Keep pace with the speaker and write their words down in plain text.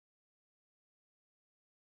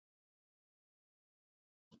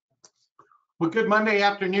Well, good Monday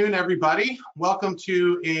afternoon, everybody. Welcome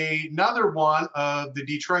to another one of the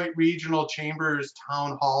Detroit Regional Chambers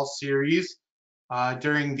Town Hall series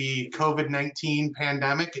during the COVID-19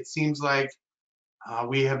 pandemic. It seems like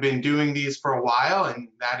we have been doing these for a while, and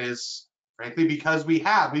that is frankly because we've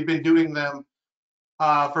been doing them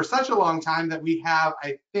for such a long time that we have,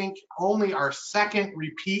 I think, only our second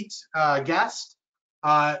repeat guest,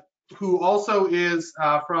 who also is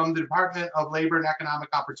from the Department of Labor and Economic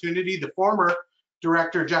Opportunity. The former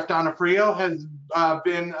director, Jeff Donofrio, has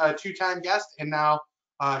been a two-time guest, and now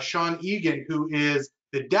Sean Egan, who is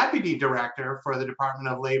the Deputy Director for the Department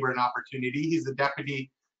of Labor and Opportunity. He's the Deputy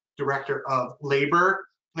Director of Labor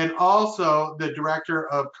and also the Director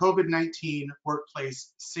of COVID-19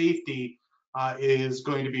 Workplace Safety is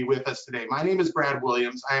going to be with us today. My name is Brad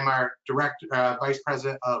Williams. I'm our Vice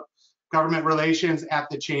President of Government Relations at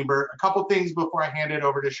the Chamber. A couple things before I hand it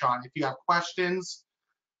over to Sean. If you have questions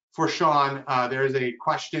for Sean, there is a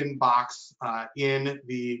question box in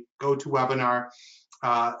the GoToWebinar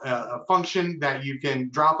function that you can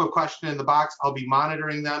drop a question in the box. I'll be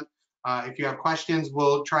monitoring them. If you have questions,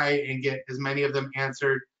 we'll try and get as many of them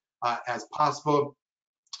answered as possible.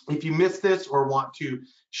 If you missed this or want to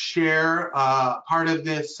share part of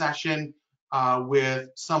this session with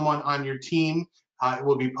someone on your team, it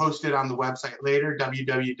will be posted on the website later,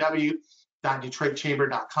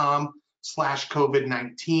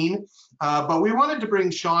 www.detroitchamber.com/COVID-19. But we wanted to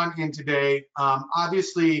bring Sean in today.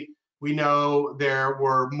 Obviously, we know there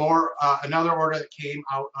were another order that came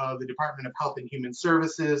out of the Department of Health and Human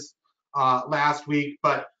Services last week,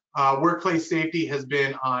 but workplace safety has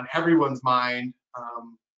been on everyone's mind,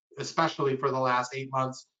 especially for the last 8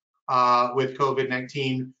 months with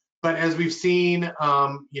COVID-19. But as we've seen,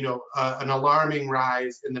 an alarming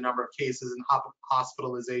rise in the number of cases and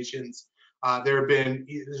hospitalizations,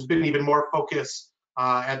 there's been even more focus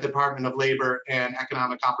at the Department of Labor and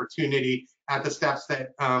Economic Opportunity at the steps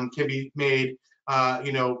that can be made,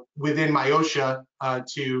 within MIOSHA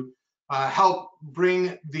to help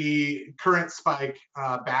bring the current spike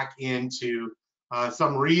back into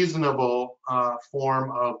some reasonable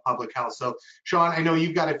form of public health. So, Sean, I know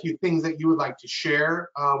you've got a few things that you would like to share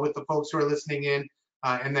with the folks who are listening in,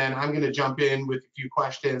 and then I'm going to jump in with a few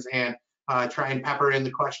questions and try and pepper in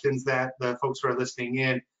the questions that the folks who are listening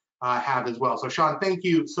in have as well. So, Sean, thank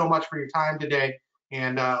you so much for your time today,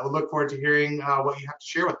 and we'll look forward to hearing what you have to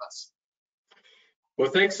share with us. Well,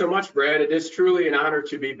 thanks so much, Brad. It is truly an honor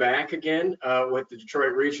to be back again with the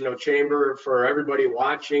Detroit Regional Chamber. For everybody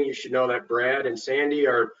watching, you should know that Brad and Sandy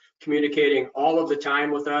are communicating all of the time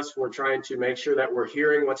with us. We're trying to make sure that we're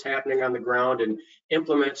hearing what's happening on the ground and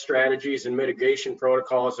implement strategies and mitigation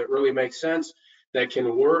protocols that really make sense, that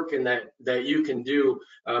can work, and that you can do.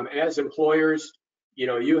 As employers,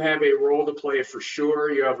 you have a role to play for sure.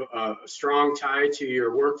 You have a strong tie to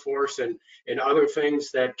your workforce and other things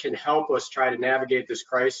that can help us try to navigate this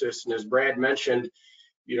crisis. And as Brad mentioned,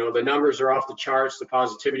 the numbers are off the charts. The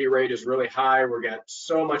positivity rate is really high. We've got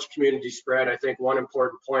so much community spread. I think one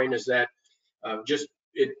important point is that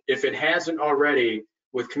if it hasn't already,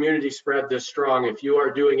 with community spread this strong, if you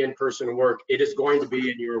are doing in-person work, it is going to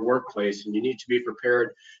be in your workplace, and you need to be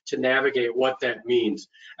prepared to navigate what that means.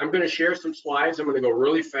 I'm going to share some slides. I'm going to go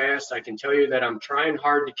really fast. I can tell you that I'm trying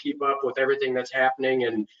hard to keep up with everything that's happening,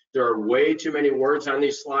 and there are way too many words on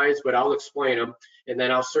these slides, but I'll explain them, and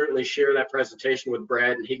then I'll certainly share that presentation with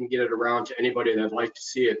Brad, and he can get it around to anybody that'd like to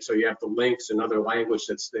see it, so you have the links and other language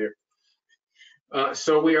that's there.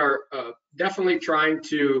 So we are definitely trying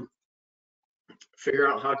to figure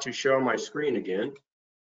out how to show my screen again.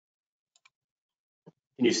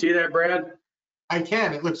 Can you see that, Brad? I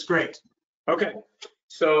can. It looks great. Okay.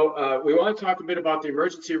 So we want to talk a bit about the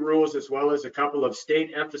emergency rules, as well as a couple of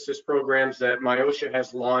state emphasis programs that MIOSHA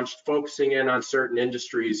has launched, focusing in on certain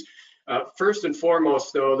industries. First and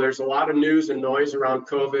foremost, though, there's a lot of news and noise around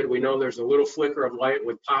COVID. We know there's a little flicker of light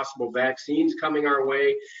with possible vaccines coming our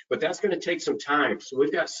way, but that's going to take some time. So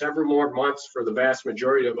we've got several more months for the vast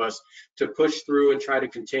majority of us to push through and try to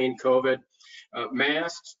contain COVID.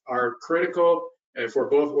 Masks are critical. If we're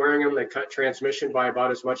both wearing them, they cut transmission by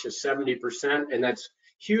about as much as 70%, and that's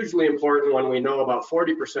hugely important when we know about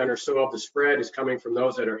 40% or so of the spread is coming from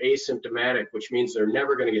those that are asymptomatic, which means they're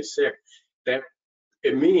never going to get sick.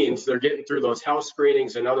 It means they're getting through those health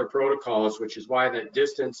screenings and other protocols, which is why that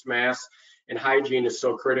distance, mask, and hygiene is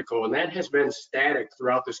so critical. And that has been static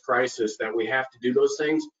throughout this crisis, that we have to do those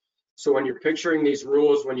things. So when you're picturing these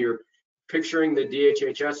rules, when you're picturing the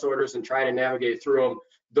DHHS orders and try to navigate through them,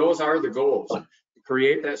 those are the goals.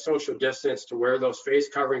 Create that social distance, to wear those face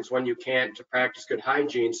coverings when you can, to practice good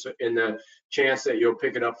hygiene in the chance that you'll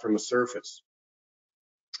pick it up from a surface.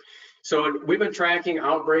 So we've been tracking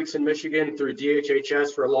outbreaks in Michigan through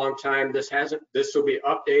DHHS for a long time. This will be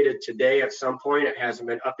updated today at some point. It hasn't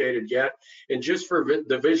been updated yet. And just for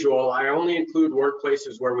the visual, I only include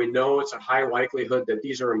workplaces where we know it's a high likelihood that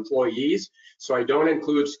these are employees. So I don't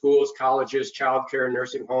include schools, colleges, childcare,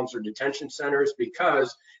 nursing homes, or detention centers,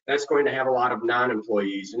 because that's going to have a lot of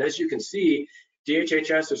non-employees. And as you can see,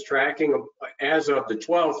 DHHS is tracking, as of the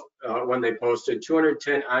 12th, when they posted,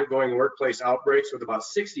 210 ongoing workplace outbreaks, with about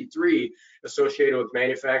 63 associated with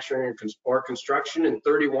manufacturing or construction and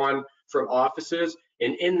 31 from offices.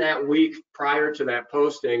 And in that week prior to that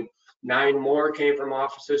posting, 9 more came from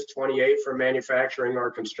offices, 28 from manufacturing or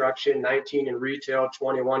construction, 19 in retail,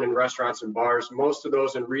 21 in restaurants and bars. Most of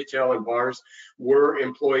those in retail and bars were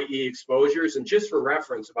employee exposures. And just for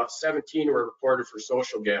reference, about 17 were reported for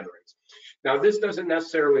social gatherings. Now, this doesn't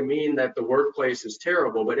necessarily mean that the workplace is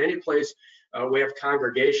terrible, but any place we have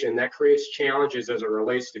congregation, that creates challenges as it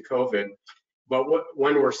relates to COVID. But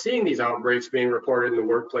when we're seeing these outbreaks being reported in the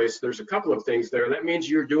workplace, there's a couple of things there. That means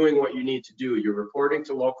you're doing what you need to do. You're reporting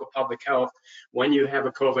to local public health when you have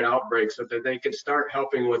a COVID outbreak, so that they can start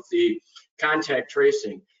helping with the contact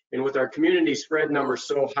tracing. And with our community spread numbers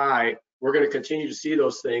so high, we're going to continue to see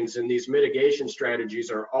those things, and these mitigation strategies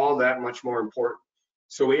are all that much more important.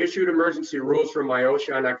 So we issued emergency rules from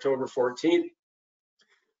MIOSHA on October 14th.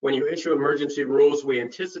 When you issue emergency rules, we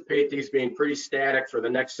anticipate these being pretty static for the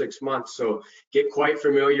next 6 months. So get quite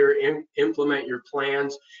familiar, implement your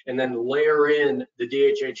plans, and then layer in the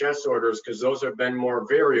DHHS orders, because those have been more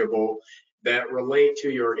variable, that relate to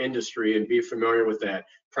your industry, and be familiar with that.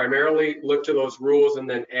 Primarily look to those rules and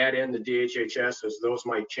then add in the DHHS, as those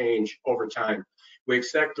might change over time. We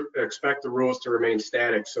expect the rules to remain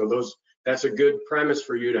static. So that's a good premise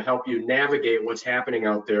for you to help you navigate what's happening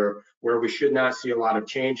out there, where we should not see a lot of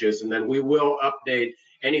changes. And then we will update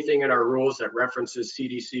anything in our rules that references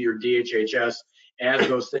CDC or DHHS as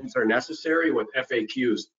those things are necessary, with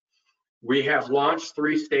FAQs. We have launched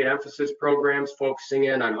 3 state emphasis programs focusing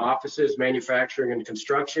in on offices, manufacturing, and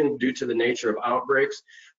construction due to the nature of outbreaks.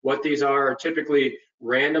 What these are typically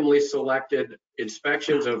randomly selected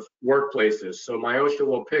inspections of workplaces. So MIOSHA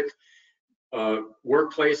will pick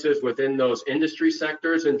workplaces within those industry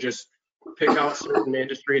sectors and just pick out certain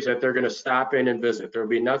industries that they're going to stop in and visit. There'll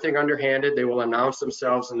be nothing underhanded. They will announce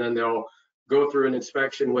themselves, and then they'll go through an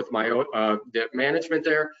inspection with the management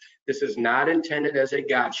there. This is not intended as a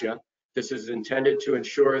gotcha. This is intended to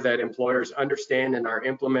ensure that employers understand and are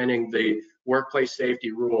implementing the workplace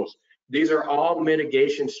safety rules. These are all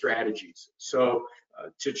mitigation strategies. So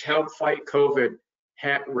to help fight COVID,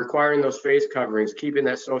 requiring those face coverings, keeping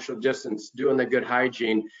that social distance, doing the good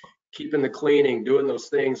hygiene, keeping the cleaning, doing those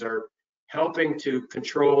things are helping to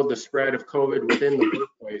control the spread of COVID within the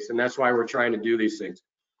workplace. And that's why we're trying to do these things.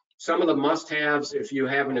 Some of the must-haves, if you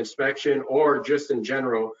have an inspection or just in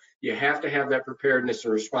general, you have to have that preparedness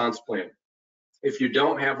and response plan. If you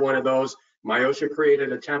don't have one of those, MIOSHA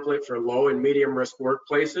created a template for low and medium risk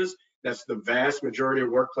workplaces. That's the vast majority of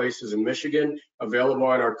workplaces in Michigan, available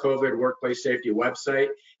on our COVID workplace safety website.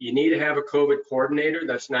 You need to have a COVID coordinator.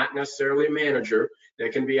 That's not necessarily a manager.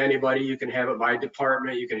 That can be anybody. You can have it by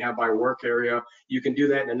department. You can have by work area. You can do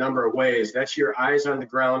that in a number of ways. That's your eyes on the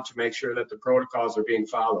ground to make sure that the protocols are being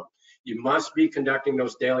followed. You must be conducting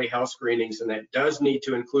those daily health screenings, and that does need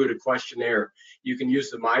to include a questionnaire. You can use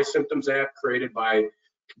the My Symptoms app created by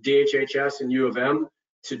DHHS and U of M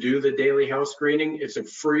to do the daily health screening. It's a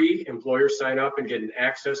free employer sign up and get an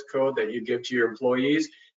access code that you give to your employees.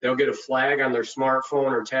 They'll get a flag on their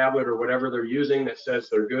smartphone or tablet or whatever they're using that says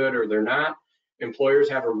they're good or they're not. Employers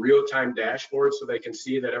have a real-time dashboard so they can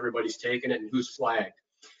see that everybody's taken it and who's flagged.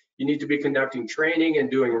 You need to be conducting training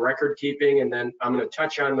and doing record keeping. And then I'm going to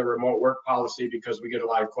touch on the remote work policy because we get a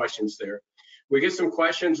lot of questions there. We get some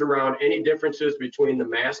questions around any differences between the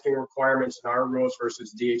masking requirements in our rules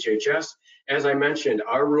versus DHHS. As I mentioned,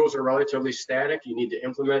 our rules are relatively static. You need to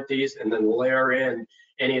implement these and then layer in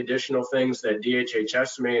any additional things that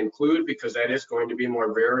DHHS may include, because that is going to be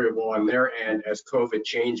more variable on their end as COVID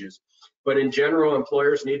changes. But in general,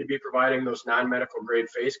 employers need to be providing those non-medical grade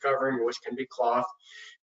face covering, which can be cloth.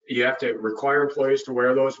 You have to require employees to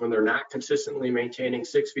wear those when they're not consistently maintaining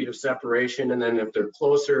 6 feet of separation. And then if they're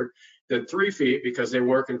closer than 3 feet because they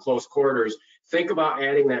work in close quarters, think about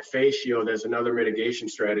adding that face shield as another mitigation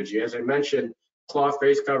strategy. As I mentioned, cloth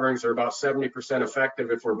face coverings are about 70%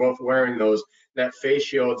 effective if we're both wearing those. That face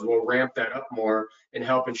shields will ramp that up more and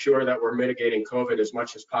help ensure that we're mitigating COVID as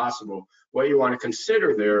much as possible. What you want to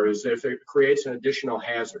consider there is if it creates an additional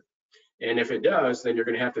hazard. And if it does, then you're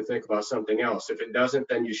going to have to think about something else. If it doesn't,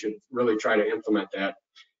 then you should really try to implement that.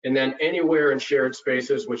 And then anywhere in shared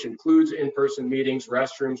spaces, which includes in-person meetings,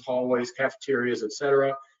 restrooms, hallways, cafeterias,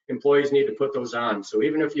 etc., employees need to put those on. So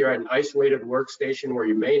even if you're at an isolated workstation where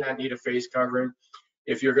you may not need a face covering,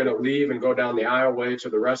 if you're going to leave and go down the aisleway to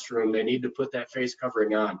the restroom, they need to put that face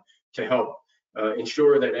covering on to help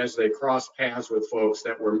ensure that as they cross paths with folks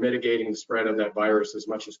that we're mitigating the spread of that virus as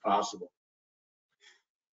much as possible.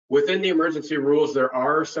 Within the emergency rules, there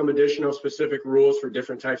are some additional specific rules for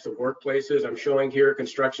different types of workplaces. I'm showing here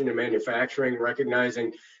construction and manufacturing,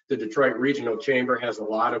 recognizing the Detroit Regional Chamber has a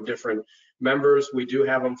lot of different members. We do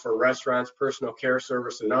have them for restaurants, personal care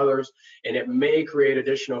service, and others, and it may create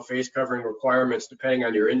additional face covering requirements depending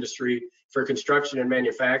on your industry. For construction and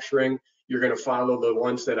manufacturing, you're going to follow the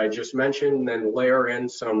ones that I just mentioned, and then layer in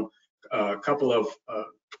some couple of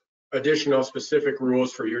additional specific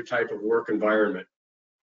rules for your type of work environment.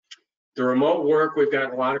 The remote work, we've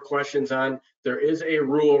got a lot of questions on. There is a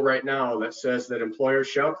rule right now that says that employers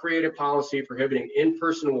shall create a policy prohibiting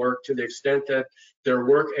in-person work to the extent that their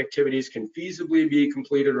work activities can feasibly be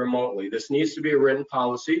completed remotely. This needs to be a written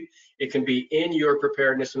policy. It can be in your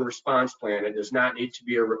preparedness and response plan. It does not need to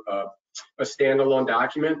be a standalone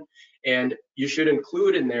document. And you should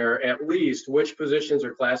include in there at least which positions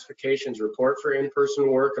or classifications report for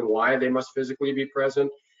in-person work and why they must physically be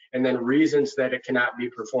present, and then reasons that it cannot be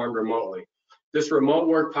performed remotely. This remote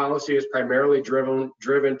work policy is primarily driven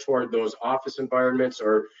toward those office environments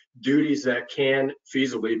or duties that can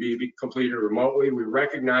feasibly be completed remotely. We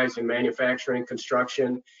recognize in manufacturing,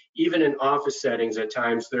 construction, even in office settings at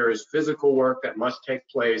times, there is physical work that must take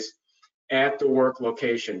place at the work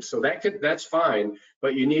location. So that's fine,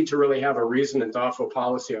 but you need to really have a reasoned and thoughtful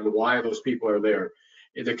policy on why those people are there.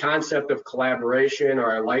 The concept of collaboration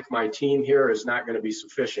or I like my team here is not going to be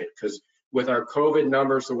sufficient, because with our COVID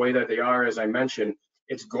numbers the way that they are, as I mentioned,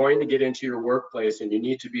 it's going to get into your workplace, and you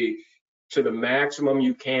need to be to the maximum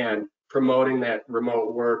you can promoting that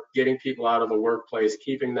remote work, getting people out of the workplace,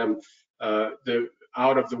 keeping them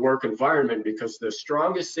out of the work environment, because the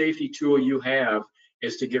strongest safety tool you have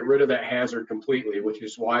is to get rid of that hazard completely, which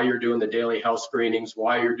is why you're doing the daily health screenings,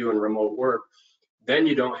 why you're doing remote work. Then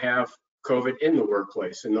you don't have COVID in the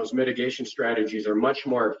workplace, and those mitigation strategies are much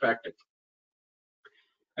more effective.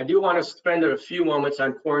 I do want to spend a few moments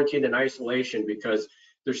on quarantine and isolation, because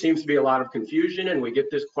there seems to be a lot of confusion, and we get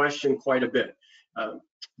this question quite a bit.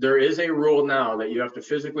 There is a rule now that you have to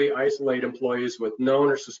physically isolate employees with known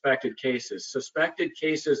or suspected cases. Suspected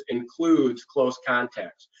cases includes close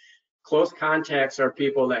contacts. Close contacts are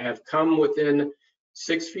people that have come within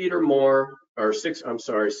 6 feet or more, or 6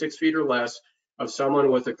 feet or less of someone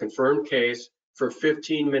with a confirmed case for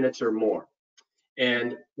 15 minutes or more.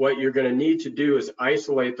 And what you're going to need to do is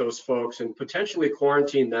isolate those folks and potentially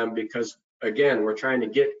quarantine them, because again, we're trying to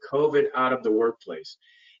get COVID out of the workplace.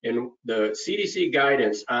 And the CDC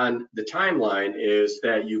guidance on the timeline is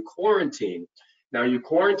that you quarantine. Now you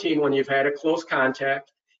quarantine when you've had a close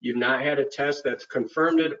contact, you've not had a test that's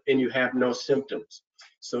confirmed it, and you have no symptoms.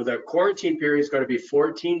 So the quarantine period is going to be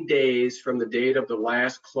 14 days from the date of the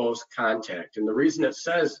last close contact. And the reason it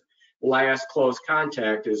says last close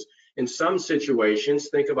contact is in some situations,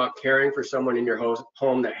 think about caring for someone in your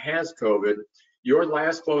home that has COVID, your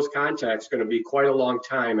last close contact is going to be quite a long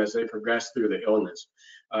time as they progress through the illness.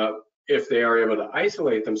 If they are able to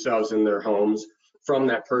isolate themselves in their homes from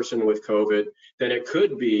that person with COVID, then it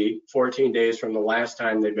could be 14 days from the last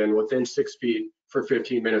time they've been within 6 feet for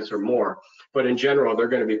 15 minutes or more. But in general, they're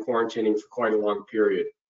going to be quarantining for quite a long period.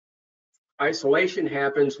 Isolation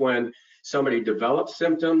happens when somebody develops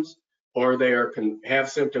symptoms, or they have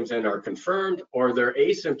symptoms and are confirmed, or they're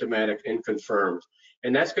asymptomatic and confirmed.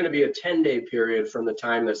 And that's going to be a 10-day period from the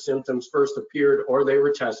time that symptoms first appeared or they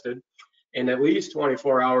were tested, and at least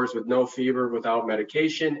 24 hours with no fever, without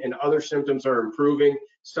medication, and other symptoms are improving.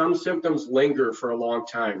 Some symptoms linger for a long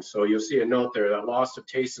time. So you'll see a note there that loss of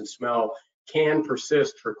taste and smell can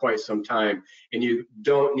persist for quite some time, and you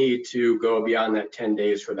don't need to go beyond that 10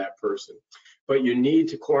 days for that person. But you need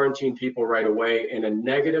to quarantine people right away, and a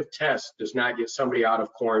negative test does not get somebody out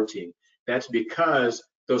of quarantine. That's because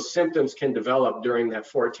those symptoms can develop during that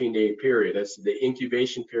 14-day period. That's the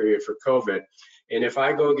incubation period for COVID. And if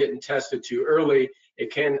I go getting tested too early,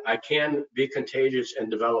 I can be contagious and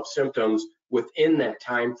develop symptoms within that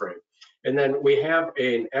time frame. And then we have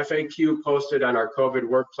an FAQ posted on our COVID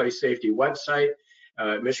workplace safety website,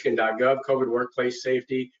 michigan.gov, COVID workplace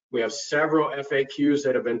safety. We have several FAQs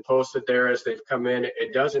that have been posted there as they've come in.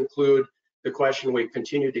 It does include the question we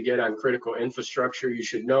continue to get on critical infrastructure. You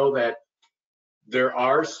should know that there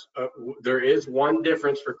is one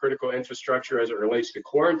difference for critical infrastructure as it relates to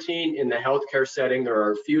quarantine. In the healthcare setting, there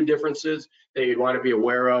are a few differences that you'd want to be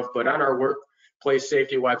aware of, but on our workplace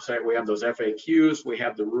safety website, we have those FAQs, we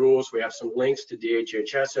have the rules, we have some links to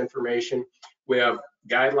DHHS information, we have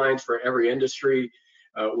guidelines for every industry,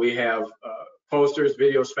 we have posters,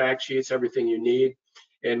 videos, fact sheets, everything you need.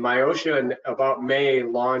 And MIOSHA in about May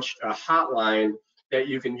launched a hotline that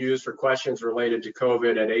you can use for questions related to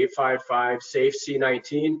COVID at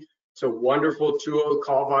 855-SAFE-C19. It's a wonderful tool.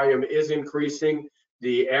 Call volume is increasing.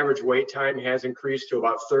 The average wait time has increased to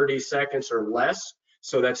about 30 seconds or less.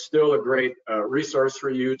 So that's still a great resource for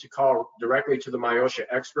you to call directly to the MIOSHA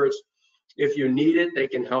experts. If you need it, they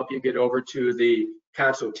can help you get over to the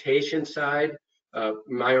consultation side.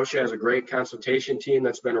 MIOSHA has a great consultation team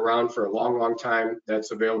that's been around for a long, long time that's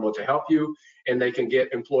available to help you, and they can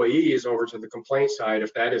get employees over to the complaint side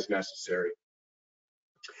if that is necessary.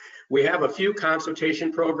 We have a few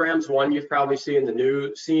consultation programs. One you've probably seen in the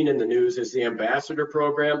news is the Ambassador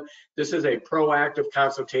Program. This is a proactive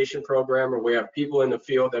consultation program where we have people in the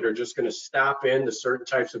field that are just going to stop in to certain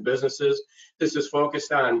types of businesses. This is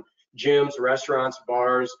focused on gyms, restaurants,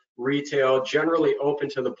 bars, retail, generally open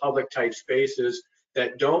to the public type spaces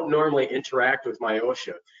that don't normally interact with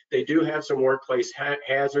MIOSHA. They do have some workplace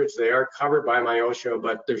hazards. They are covered by MIOSHA,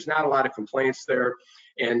 but there's not a lot of complaints there,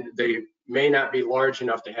 and they may not be large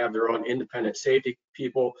enough to have their own independent safety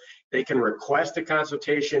people. They can request a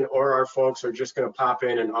consultation, or our folks are just going to pop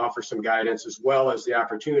in and offer some guidance, as well as the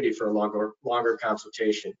opportunity for a longer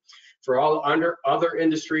consultation. For all other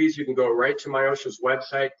industries, you can go right to MIOSHA's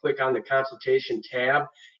website, click on the consultation tab,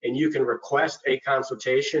 and you can request a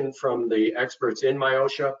consultation from the experts in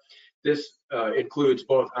MIOSHA. This includes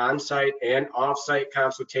both on-site and off-site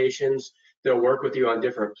consultations. They'll work with you on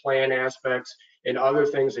different plan aspects and other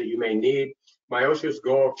things that you may need. MIOSHA's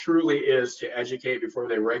goal truly is to educate before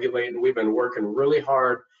they regulate, and we've been working really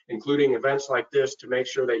hard, including events like this, to make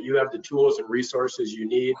sure that you have the tools and resources you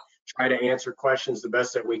need, try to answer questions the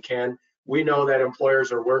best that we can. We know that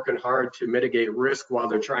employers are working hard to mitigate risk while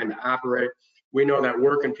they're trying to operate. We know that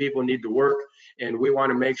working people need to work, and we want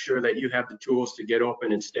to make sure that you have the tools to get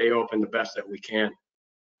open and stay open the best that we can.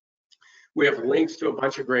 We have links to a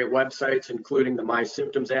bunch of great websites, including the My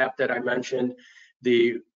Symptoms app that I mentioned.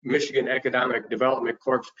 The Michigan Economic Development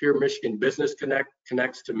Corp's Pure Michigan Business Connect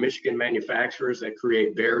connects to Michigan manufacturers that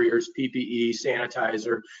create barriers, PPE,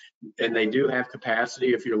 sanitizer, and they do have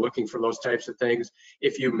capacity if you're looking for those types of things.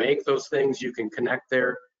 If you make those things, you can connect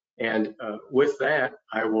there. And with that,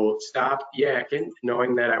 I will stop yakking,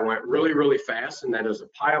 knowing that I went really, really fast, and that is a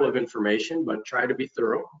pile of information, but try to be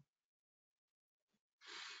thorough.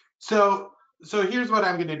 So here's what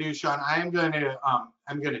I'm going to do, Sean. I'm going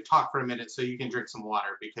to talk for a minute so you can drink some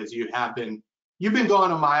water, because you've been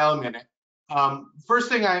going a mile a minute. First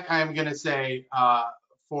thing I'm going to say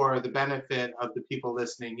for the benefit of the people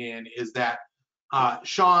listening in is that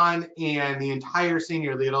Sean and the entire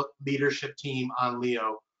senior leadership team at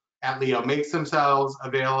Leo makes themselves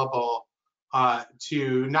available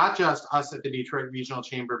to not just us at the Detroit Regional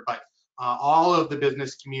Chamber, but all of the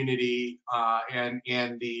business community and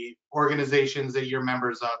the organizations that you're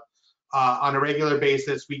members of on a regular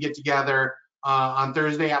basis. We get together on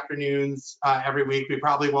Thursday afternoons every week. We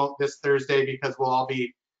probably won't this Thursday because we'll all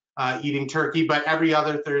be eating turkey, but every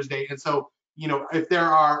other Thursday. And so, you know, if there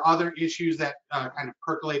are other issues that kind of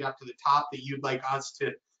percolate up to the top that you'd like us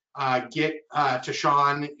to get to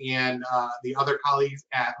Sean and the other colleagues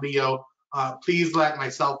at Leo, please let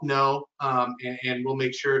myself know, and we'll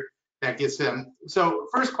make sure that gets them. So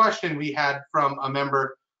first question we had from a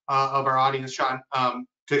member of our audience, Sean,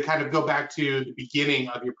 to kind of go back to the beginning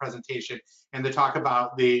of your presentation and to talk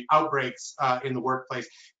about the outbreaks in the workplace.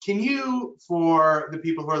 Can you, for the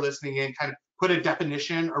people who are listening in, kind of put a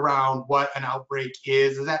definition around what an outbreak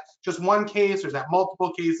is? Is that just one case, or is that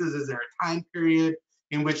multiple cases? Is there a time period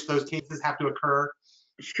in which those cases have to occur?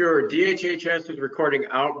 Sure, DHHS is recording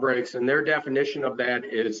outbreaks, and their definition of that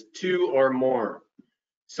is 2 or more.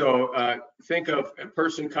 So think of a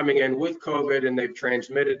person coming in with COVID and they've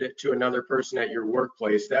transmitted it to another person at your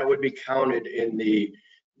workplace. That would be counted in the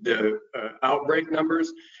outbreak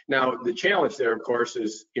numbers. Now, the challenge there, of course,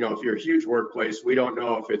 is, you know, if you're a huge workplace, we don't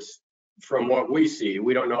know if it's, from what we see,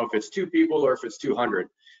 we don't know if it's 2 people or if it's 200,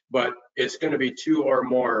 but it's going to be 2 or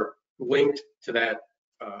more linked to that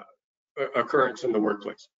occurrence in the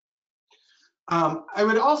workplace. I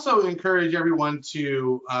would also encourage everyone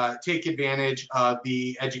to take advantage of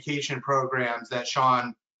the education programs that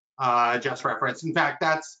Sean just referenced. In fact,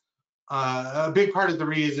 that's a big part of the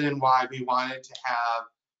reason why we wanted to have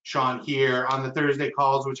Sean here on the Thursday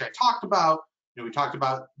calls, which I talked about. You know, we talked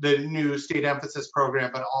about the new state emphasis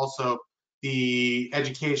program, but also the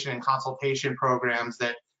education and consultation programs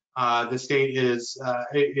that the state is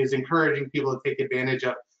encouraging people to take advantage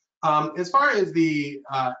of. As far as the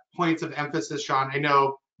points of emphasis, Sean, I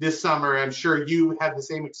know this summer, I'm sure you had the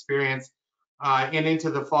same experience, and into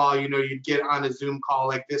the fall, you'd get on a Zoom call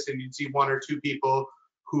like this and you'd see one or two people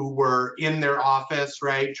who were in their office,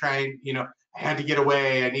 right? Trying, I had to get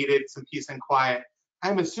away, I needed some peace and quiet.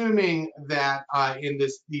 I'm assuming that in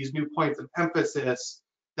these new points of emphasis,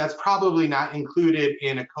 that's probably not included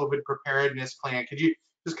in a COVID preparedness plan. Could you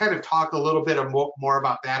just kind of talk a little bit more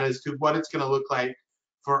about that as to what it's going to look like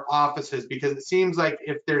for offices? Because it seems like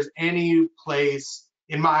if there's any place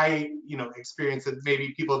in my experience that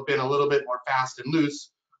maybe people have been a little bit more fast and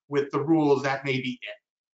loose with the rules, that may be it.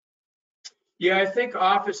 Yeah, I think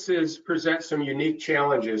offices present some unique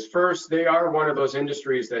challenges. First, they are one of those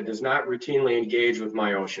industries that does not routinely engage with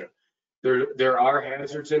MIOSHA. There are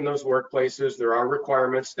hazards in those workplaces. There are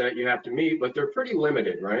requirements that you have to meet, but they're pretty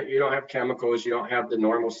limited, right? You don't have chemicals. You don't have the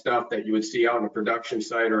normal stuff that you would see out on a production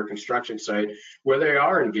site or a construction site where they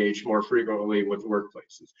are engaged more frequently with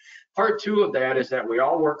workplaces. Part two of that is that we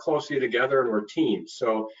all work closely together and we're teams.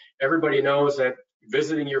 So everybody knows that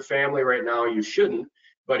visiting your family right now, you shouldn't.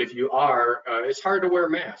 But if you are, it's hard to wear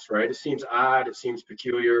masks, right? It seems odd, it seems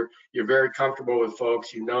peculiar. You're very comfortable with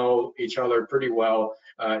folks, you know each other pretty well.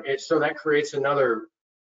 So that creates another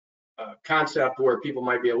concept where people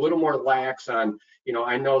might be a little more lax on,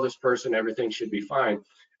 I know this person, everything should be fine.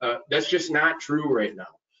 That's just not true right now.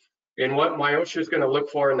 And what MIOSHA is going to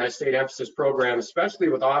look for in that state emphasis program, especially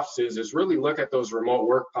with offices, is really look at those remote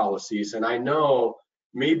work policies. And I know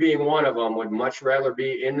me being one of them would much rather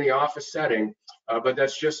be in the office setting, but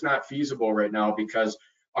that's just not feasible right now because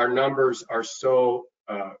our numbers are so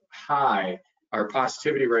high, our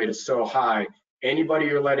positivity rate is so high. Anybody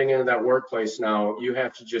you're letting into that workplace now, you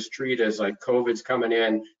have to just treat as like COVID's coming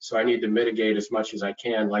in, so I need to mitigate as much as I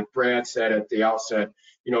can. Like Brad said at the outset,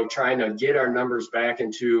 trying to get our numbers back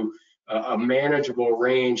into a manageable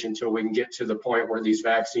range until we can get to the point where these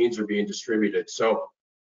vaccines are being distributed. So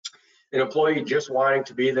an employee just wanting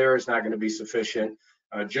to be there is not going to be sufficient.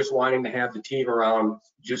 Just wanting to have the team around,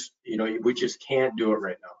 we just can't do it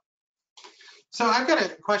right now. So I've got a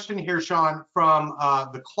question here, Sean, from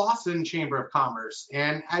the Clawson Chamber of Commerce,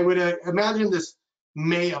 and I would imagine this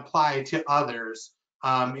may apply to others.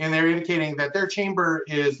 And they're indicating that their chamber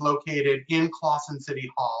is located in Clawson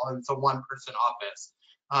City Hall, and it's a one-person office,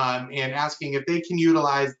 and asking if they can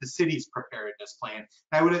utilize the city's preparedness plan.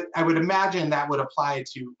 I would imagine that would apply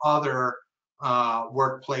to other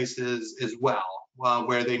workplaces as well,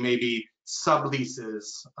 where they may be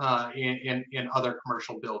subleases in other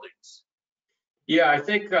commercial buildings. Yeah, I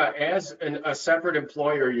think as a separate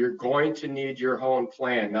employer, you're going to need your own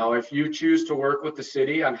plan. Now, if you choose to work with the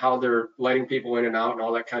city on how they're letting people in and out and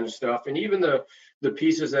all that kind of stuff, and even the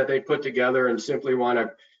pieces that they put together and simply want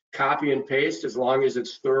to copy and paste, as long as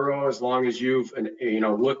it's thorough, as long as you've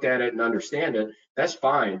looked at it and understand it, that's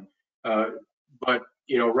fine. But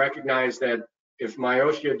recognize that if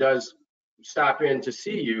MIOSHA does stop in to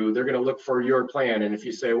see you, they're going to look for your plan. And if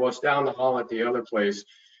you say, well, it's down the hall at the other place,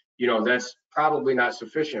 that's probably not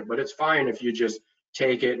sufficient. But it's fine if you just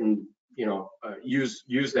take it and use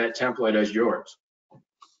that template as yours.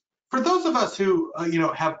 For those of us who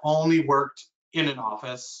have only worked in an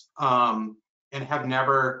office and have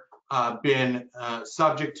never been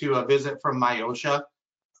subject to a visit from MIOSHA,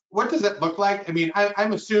 what does it look like? I mean,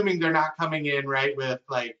 I'm assuming they're not coming in right with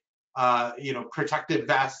like protective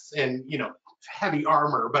vests and heavy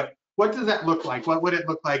armor, but what does that look like? What would it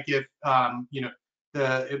look like if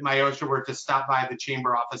if MIOSHA were to stop by the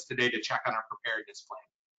chamber office today to check on our preparedness plan?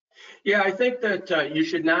 Yeah, I think that you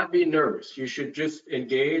should not be nervous. You should just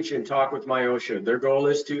engage and talk with MIOSHA. Their goal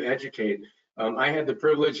is to educate. I had the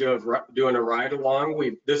privilege of doing a ride along.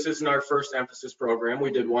 This isn't our first emphasis program.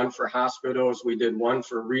 We did one for hospitals. We did one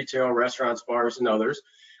for retail, restaurants, bars, and others.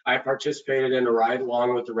 I participated in a ride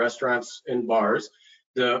along with the restaurants and bars.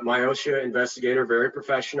 The MIOSHA investigator, very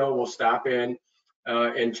professional, will stop in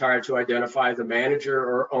and try to identify the manager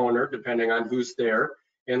or owner, depending on who's there,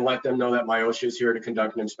 and let them know that MIOSHA is here to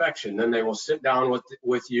conduct an inspection. Then they will sit down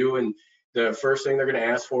with you, and the first thing they're going to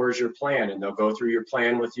ask for is your plan, and they'll go through your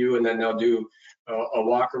plan with you, and then they'll do a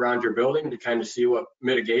walk around your building to kind of see what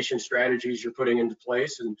mitigation strategies you're putting into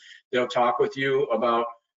place, and they'll talk with you about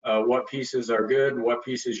what pieces are good and what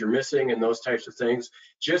pieces you're missing and those types of things.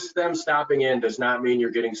 Just them stopping in does not mean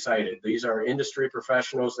you're getting cited. These are industry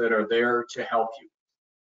professionals that are there to help you.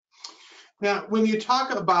 Now, when you talk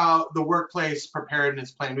about the workplace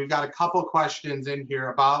preparedness plan, we've got a couple questions in here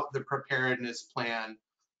about the preparedness plan.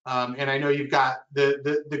 And I know you've got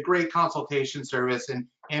the great consultation service,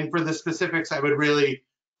 and for the specifics, I would really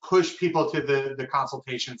push people to the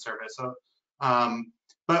consultation service. So,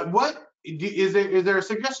 but what is there a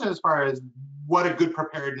suggestion as far as what a good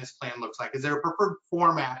preparedness plan looks like? Is there a preferred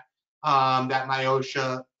format that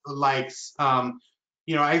MIOSHA likes?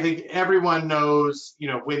 I think everyone knows,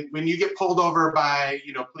 when you get pulled over by,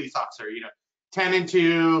 police officer, 10 and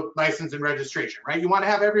 2 license and registration, right? You want to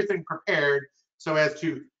have everything prepared so as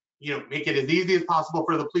to, make it as easy as possible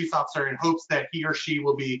for the police officer in hopes that he or she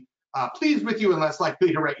will be pleased with you and less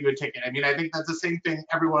likely to write you a ticket. I mean, I think that's the same thing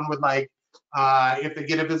everyone would like if they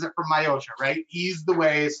get a visit from MIOSHA, right? Ease the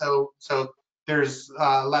way so there's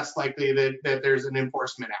less likely that there's an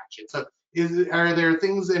enforcement action. So are there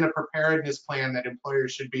things in a preparedness plan that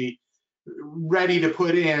employers should be ready to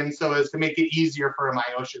put in so as to make it easier for a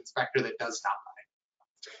MIOSHA inspector that does stop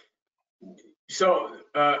by? So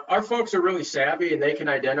our folks are really savvy, and they can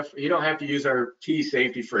identify. You don't have to use our key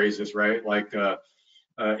safety phrases, right? Like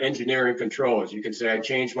engineering controls. You can say, I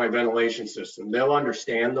changed my ventilation system. They'll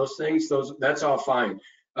understand those things. That's all fine.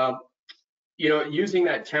 Using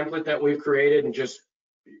that template that we've created and just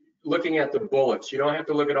looking at the bullets. You don't have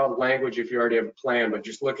to look at all the language if you already have a plan, but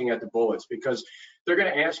just looking at the bullets, because they're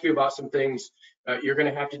going to ask you about some things. You're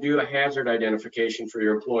going to have to do a hazard identification for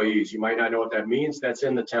your employees. You might not know what that means. That's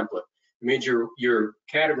in the template. It means you're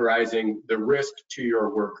categorizing the risk to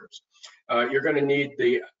your workers. You're going to need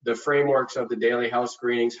the frameworks of the daily health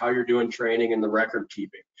screenings, how you're doing training, and the record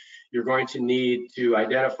keeping. You're going to need to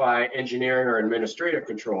identify engineering or administrative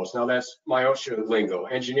controls. Now that's MIOSHA lingo.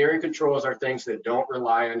 Engineering controls are things that don't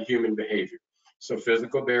rely on human behavior. So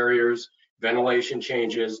physical barriers, ventilation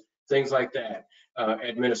changes, things like that.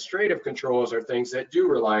 Administrative controls are things that do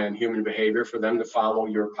rely on human behavior for them to follow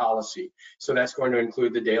your policy. So that's going to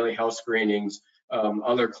include the daily health screenings,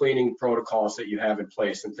 other cleaning protocols that you have in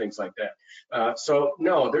place and things like that. So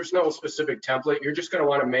no, there's no specific template. You're just going to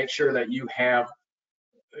want to make sure that you have,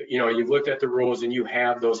 you've looked at the rules and you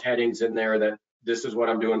have those headings in there that this is what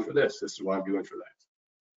I'm doing for this is what I'm doing for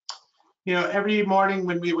that. Every morning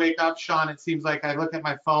when we wake up, Sean, it seems like I look at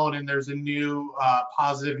my phone and there's a new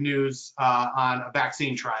positive news on a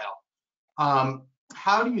vaccine trial.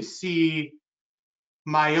 How do you see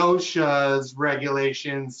MIOSHA's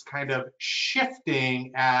regulations kind of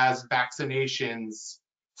shifting as vaccinations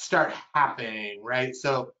start happening, right?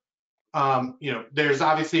 So, there's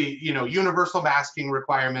obviously, universal masking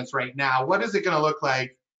requirements right now. What is it going to look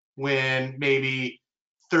like when maybe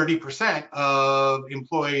 30% of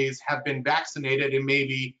employees have been vaccinated and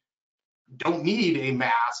maybe don't need a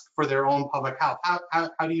mask for their own public health? How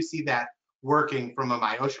do you see that working from a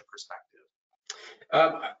MIOSHA perspective?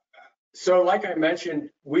 So like I mentioned,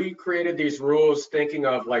 we created these rules thinking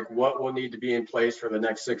of like what will need to be in place for the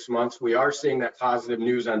next 6 months. We are seeing that positive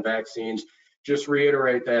news on vaccines. Just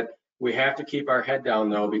reiterate that we have to keep our head down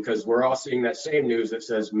though, because we're all seeing that same news that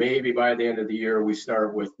says maybe by the end of the year we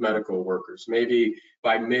start with medical workers. Maybe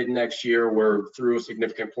by mid next year we're through a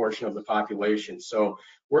significant portion of the population. So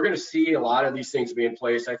we're going to see a lot of these things be in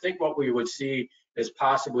place. I think what we would see as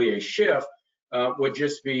possibly a shift would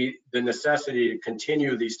just be the necessity to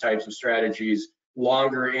continue these types of strategies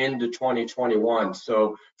longer into 2021.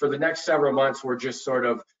 So for the next several months, we're just sort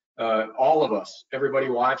of all of us, everybody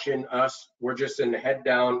watching us, we're just in the head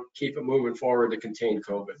down, keep it moving forward to contain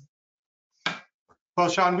COVID. Well,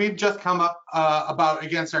 Sean, we've just come up about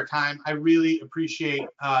against our time. I really appreciate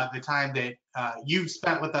the time that you've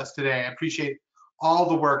spent with us today. I appreciate all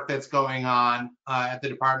the work that's going on at the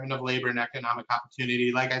Department of Labor and Economic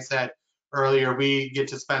Opportunity. Like I said earlier, we get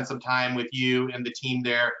to spend some time with you and the team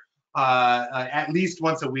there at least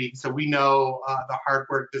once a week. So we know the hard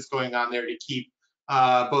work that's going on there to keep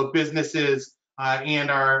both businesses and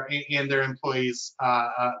their employees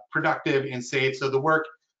productive and safe. So the work,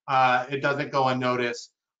 it doesn't go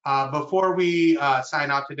unnoticed. Before we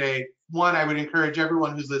sign off today, one, I would encourage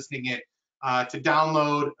everyone who's listening in to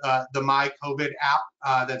download the My COVID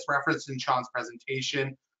app that's referenced in Sean's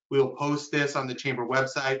presentation. We'll post this on the Chamber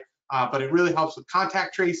website, but it really helps with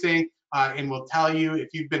contact tracing and will tell you if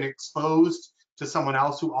you've been exposed to someone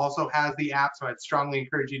else who also has the app. So I'd strongly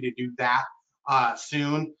encourage you to do that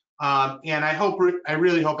soon. And I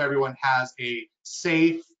really hope everyone has a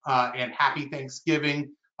safe and happy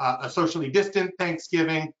Thanksgiving, a socially distant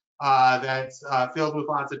Thanksgiving that's filled with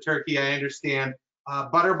lots of turkey. I understand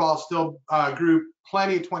Butterball still grew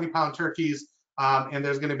plenty of 20-pound turkeys, and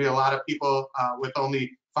there's going to be a lot of people with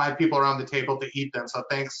only 5 people around the table to eat them. So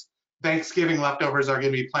Thanksgiving leftovers are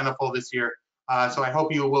going to be plentiful this year. So I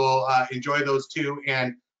hope you will enjoy those too,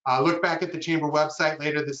 and look back at the Chamber website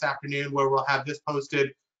later this afternoon where we'll have this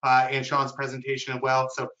posted and Sean's presentation as well.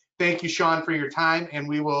 So thank you, Sean, for your time, and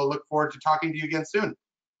we will look forward to talking to you again soon.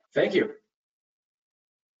 Thank you.